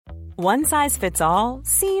One size fits all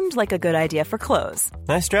seemed like a good idea for clothes.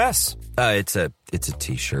 Nice dress. It's a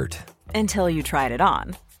t-shirt. Until you tried it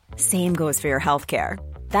on. Same goes for your healthcare.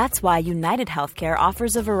 That's why United Healthcare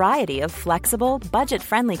offers a variety of flexible,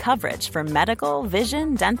 budget-friendly coverage for medical,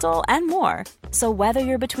 vision, dental, and more. So whether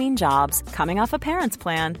you're between jobs, coming off a parent's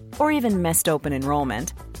plan, or even missed open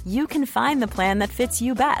enrollment, you can find the plan that fits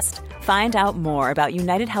you best. Find out more about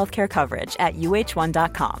United Healthcare coverage at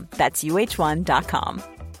uh1.com. That's uh1.com.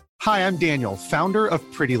 Hi, I'm Daniel, founder of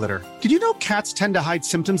Pretty Litter. Did you know cats tend to hide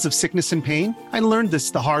symptoms of sickness and pain? I learned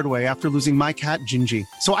this the hard way after losing my cat, Gingy.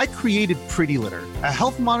 So I created Pretty Litter, a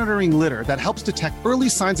health monitoring litter that helps detect early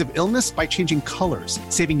signs of illness by changing colors,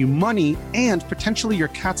 saving you money and potentially your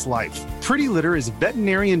cat's life. Pretty Litter is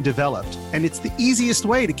veterinarian developed, and it's the easiest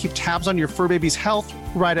way to keep tabs on your fur baby's health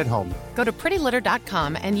right at home. Go to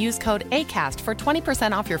prettylitter.com and use code ACAST for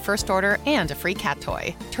 20% off your first order and a free cat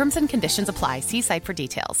toy. Terms and conditions apply. See site for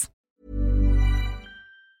details.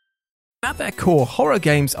 At their core, horror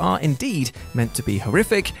games are indeed meant to be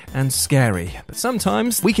horrific and scary, but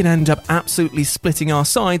sometimes we can end up absolutely splitting our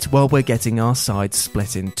sides while we're getting our sides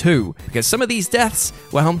split in two, because some of these deaths,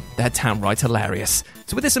 well, they're downright hilarious.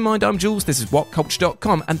 So with this in mind, I'm Jules, this is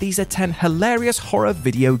WhatCulture.com, and these are 10 hilarious horror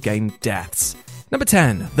video game deaths. Number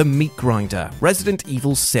 10, The Meat Grinder, Resident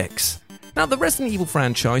Evil 6. Now, the Resident Evil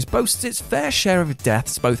franchise boasts its fair share of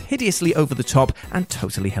deaths, both hideously over the top and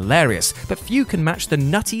totally hilarious, but few can match the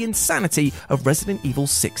nutty insanity of Resident Evil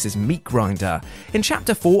 6's Meat Grinder. In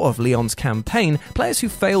Chapter 4 of Leon's campaign, players who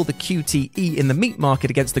fail the QTE in the meat market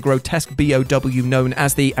against the grotesque BOW known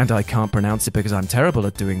as the, and I can't pronounce it because I'm terrible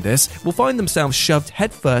at doing this, will find themselves shoved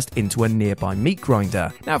headfirst into a nearby meat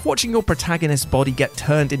grinder. Now, if watching your protagonist's body get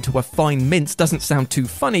turned into a fine mince doesn't sound too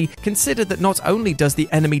funny, consider that not only does the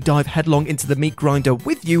enemy dive headlong into the meat grinder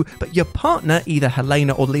with you, but your partner, either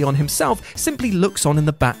Helena or Leon himself, simply looks on in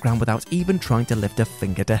the background without even trying to lift a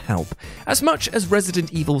finger to help. As much as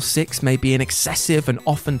Resident Evil 6 may be an excessive and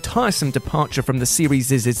often tiresome departure from the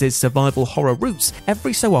series' survival horror roots,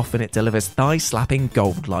 every so often it delivers thigh-slapping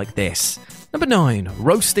gold like this. Number 9.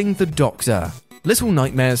 Roasting the Doctor, Little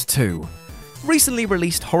Nightmares 2. Recently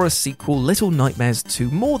released horror sequel Little Nightmares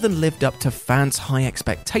 2 more than lived up to fans' high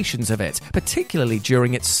expectations of it, particularly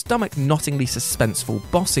during its stomach-knottingly suspenseful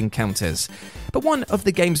boss encounters. But one of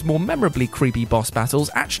the game's more memorably creepy boss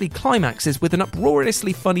battles actually climaxes with an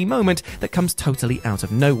uproariously funny moment that comes totally out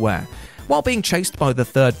of nowhere. While being chased by the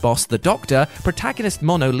third boss, the Doctor, protagonist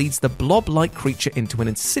Mono leads the blob-like creature into an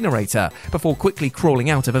incinerator, before quickly crawling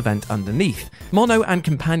out of a vent underneath. Mono and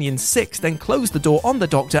companion Six then close the door on the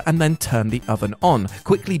Doctor and then turn the oven on,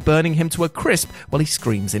 quickly burning him to a crisp while he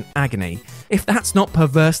screams in agony. If that's not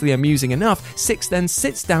perversely amusing enough, Six then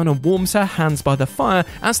sits down and warms her hands by the fire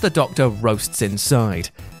as the Doctor roasts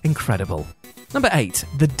inside. Incredible. Number 8.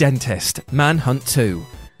 The Dentist, Manhunt 2.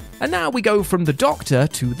 And now we go from the Doctor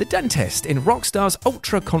to the Dentist in Rockstar's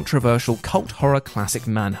ultra-controversial cult horror classic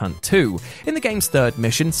Manhunt 2. In the game's third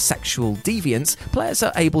mission, Sexual Deviance, players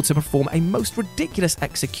are able to perform a most ridiculous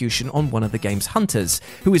execution on one of the game's hunters,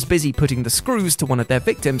 who is busy putting the screws to one of their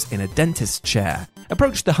victims in a dentist's chair.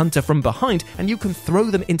 Approach the hunter from behind and you can throw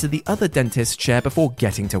them into the other dentist's chair before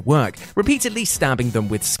getting to work, repeatedly stabbing them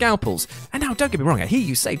with scalpels. And now, don't get me wrong, I hear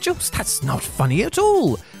you say, Jules, that's not funny at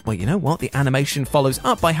all. Well, you know what? The animation follows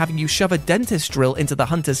up by having you shove a dentist drill into the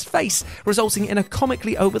hunter's face, resulting in a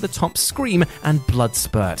comically over-the-top scream and blood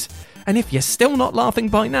spurt. And if you're still not laughing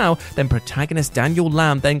by now, then protagonist Daniel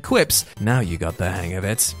Lamb then quips, now you got the hang of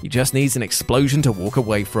it. He just needs an explosion to walk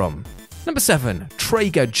away from. Number 7.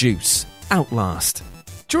 Traeger Juice, Outlast.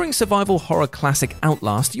 During survival horror classic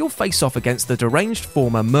Outlast, you'll face off against the deranged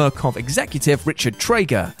former Murkoff executive Richard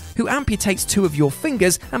Traeger, who amputates 2 of your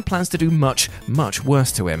fingers and plans to do much, much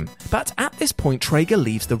worse to him. But at this point, Traeger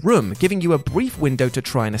leaves the room, giving you a brief window to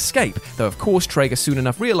try and escape, though of course Traeger soon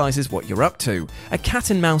enough realizes what you're up to. A cat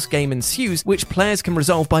and mouse game ensues, which players can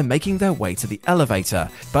resolve by making their way to the elevator,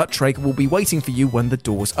 but Traeger will be waiting for you when the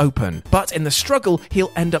doors open. But in the struggle,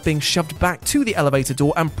 he'll end up being shoved back to the elevator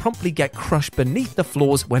door and promptly get crushed beneath the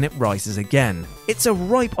floors when it rises again. It's a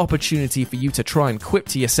ripe opportunity for you to try and quip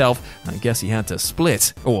to yourself, I guess he had to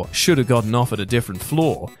split, or should have gotten off at a different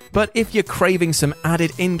floor. But if you're craving some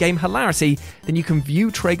added in-game hilarity, then you can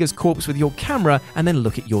view Traeger's corpse with your camera and then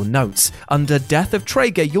look at your notes. Under Death of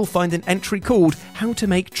Traeger, you'll find an entry called How to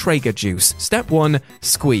Make Traeger Juice. Step 1,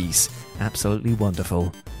 squeeze. Absolutely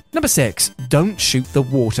wonderful. Number 6, Don't Shoot the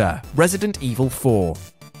Water, Resident Evil 4.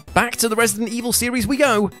 Back to the Resident Evil series we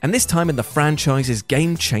go, and this time in the franchise's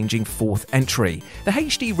game-changing fourth entry. The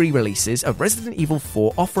HD re-releases of Resident Evil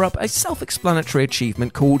 4 offer up a self-explanatory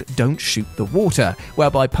achievement called Don't Shoot the Water,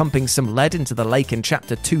 whereby pumping some lead into the lake in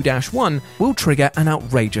Chapter 2-1 will trigger an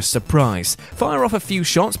outrageous surprise. Fire off a few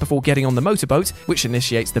shots before getting on the motorboat, which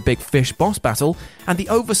initiates the big fish boss battle, and the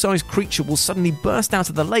oversized creature will suddenly burst out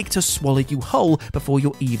of the lake to swallow you whole before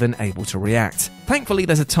you're even able to react. Thankfully,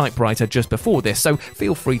 there's a typewriter just before this, so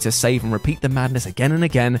feel free to save and repeat the madness again and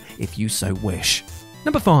again if you so wish.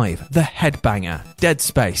 Number 5. The Headbanger, Dead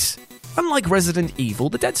Space. Unlike Resident Evil,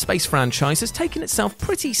 the Dead Space franchise has taken itself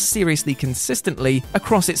pretty seriously consistently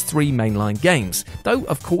across its 3 mainline games, though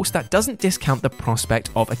of course that doesn't discount the prospect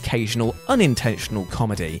of occasional unintentional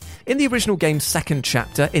comedy. In the original game's second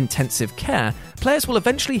chapter, Intensive Care, players will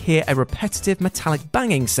eventually hear a repetitive metallic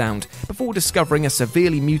banging sound before discovering a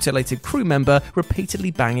severely mutilated crew member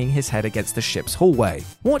repeatedly banging his head against the ship's hallway.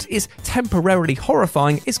 What is temporarily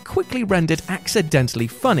horrifying is quickly rendered accidentally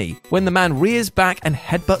funny when the man rears back and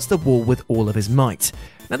headbutts the wall with all of his might.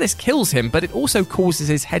 Now this kills him, but it also causes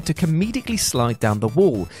his head to comedically slide down the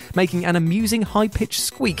wall, making an amusing high-pitched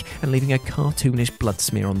squeak and leaving a cartoonish blood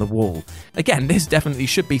smear on the wall. Again, this definitely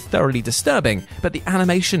should be thoroughly disturbing, but the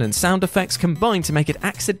animation and sound effects combine to make it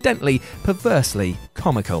accidentally, perversely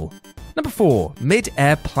comical. Number 4.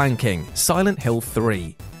 Mid-air planking, Silent Hill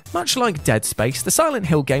 3. Much like Dead Space, the Silent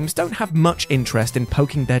Hill games don't have much interest in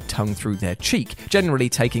poking their tongue through their cheek, generally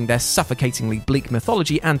taking their suffocatingly bleak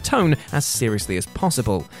mythology and tone as seriously as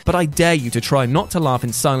possible. But I dare you to try not to laugh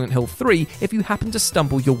in Silent Hill 3 if you happen to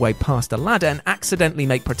stumble your way past a ladder and accidentally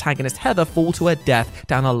make protagonist Heather fall to her death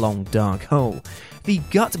down a long dark hole. The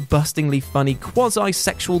gut-bustingly funny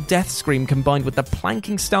quasi-sexual death scream combined with the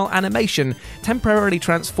planking-style animation temporarily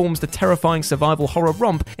transforms the terrifying survival horror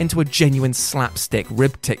romp into a genuine slapstick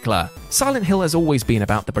rib tickler. Silent Hill has always been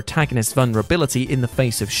about the protagonist's vulnerability in the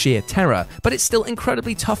face of sheer terror, but it's still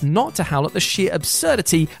incredibly tough not to howl at the sheer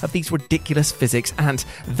absurdity of these ridiculous physics and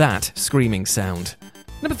that screaming sound.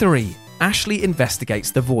 Number 3. Ashley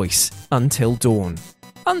investigates the voice, Until Dawn.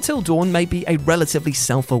 Until Dawn may be a relatively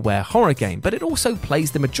self-aware horror game, but it also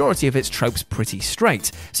plays the majority of its tropes pretty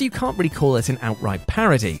straight, so you can't really call it an outright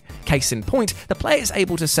parody. Case in point, the player is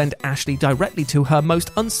able to send Ashley directly to her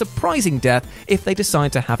most unsurprising death if they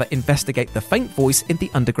decide to have her investigate the faint voice in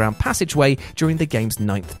the underground passageway during the game's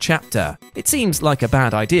 9th chapter. It seems like a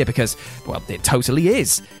bad idea because, well, it totally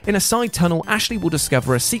is. In a side tunnel, Ashley will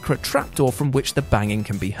discover a secret trapdoor from which the banging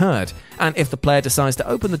can be heard, and if the player decides to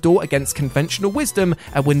open the door against conventional wisdom,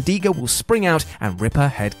 a Wendigo will spring out and rip her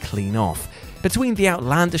head clean off. Between the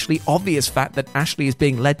outlandishly obvious fact that Ashley is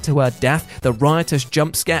being led to her death, the riotous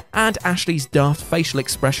jump scare, and Ashley's daft facial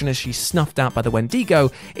expression as she's snuffed out by the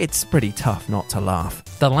Wendigo, it's pretty tough not to laugh.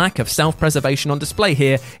 The lack of self-preservation on display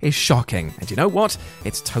here is shocking, and you know what?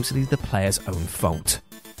 It's totally the player's own fault.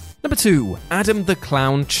 Number 2. Adam the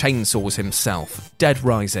Clown chainsaws himself, Dead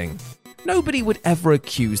Rising. Nobody would ever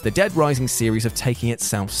accuse the Dead Rising series of taking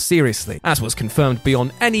itself seriously, as was confirmed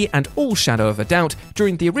beyond any and all shadow of a doubt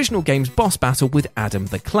during the original game's boss battle with Adam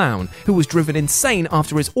the Clown, who was driven insane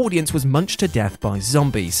after his audience was munched to death by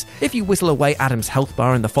zombies. If you whittle away Adam's health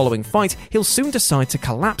bar in the following fight, he'll soon decide to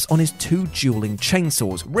collapse on his 2 dueling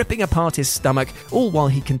chainsaws, ripping apart his stomach, all while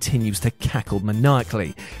he continues to cackle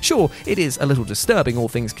maniacally. Sure, it is a little disturbing all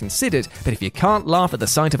things considered, but if you can't laugh at the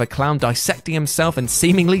sight of a clown dissecting himself and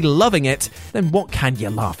seemingly loving it, then what can you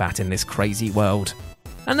laugh at in this crazy world?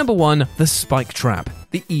 And number 1, The Spike Trap,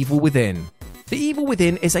 The Evil Within. The Evil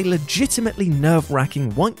Within is a legitimately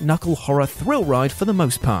nerve-wracking white-knuckle horror thrill ride for the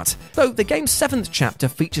most part, though the game's 7th chapter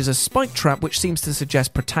features a spike trap which seems to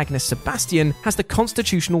suggest protagonist Sebastian has the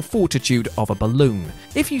constitutional fortitude of a balloon.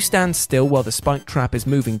 If you stand still while the spike trap is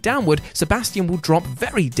moving downward, Sebastian will drop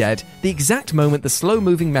very dead the exact moment the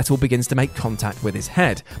slow-moving metal begins to make contact with his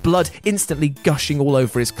head, blood instantly gushing all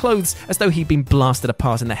over his clothes as though he'd been blasted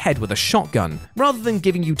apart in the head with a shotgun. Rather than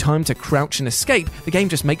giving you time to crouch and escape, the game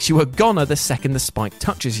just makes you a goner the second the spike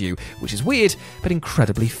touches you, which is weird, but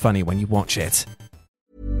incredibly funny when you watch it.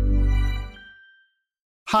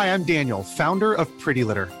 Hi, I'm Daniel, founder of Pretty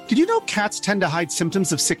Litter. Did you know cats tend to hide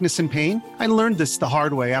symptoms of sickness and pain? I learned this the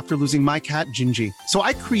hard way after losing my cat, Gingy. So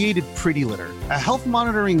I created Pretty Litter, a health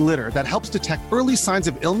monitoring litter that helps detect early signs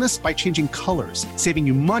of illness by changing colors, saving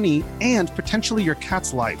you money and potentially your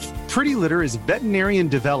cat's life. Pretty Litter is veterinarian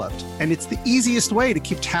developed, and it's the easiest way to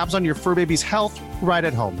keep tabs on your fur baby's health right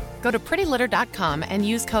at home. Go to prettylitter.com and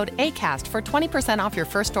use code ACAST for 20% off your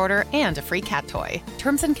first order and a free cat toy.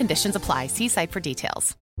 Terms and conditions apply. See site for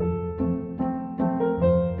details.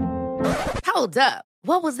 Hold up.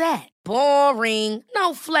 What was that? Boring.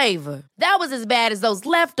 No flavor. That was as bad as those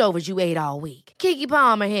leftovers you ate all week. Keke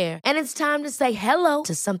Palmer here, and it's time to say hello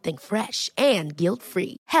to something fresh and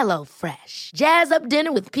guilt-free. Hello Fresh. Jazz up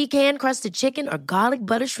dinner with pecan-crusted chicken or garlic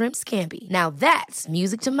butter shrimp scampi. Now that's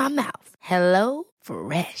music to my mouth. Hello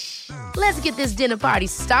Fresh. Let's get this dinner party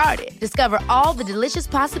started. Discover all the delicious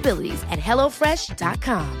possibilities at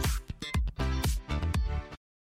HelloFresh.com.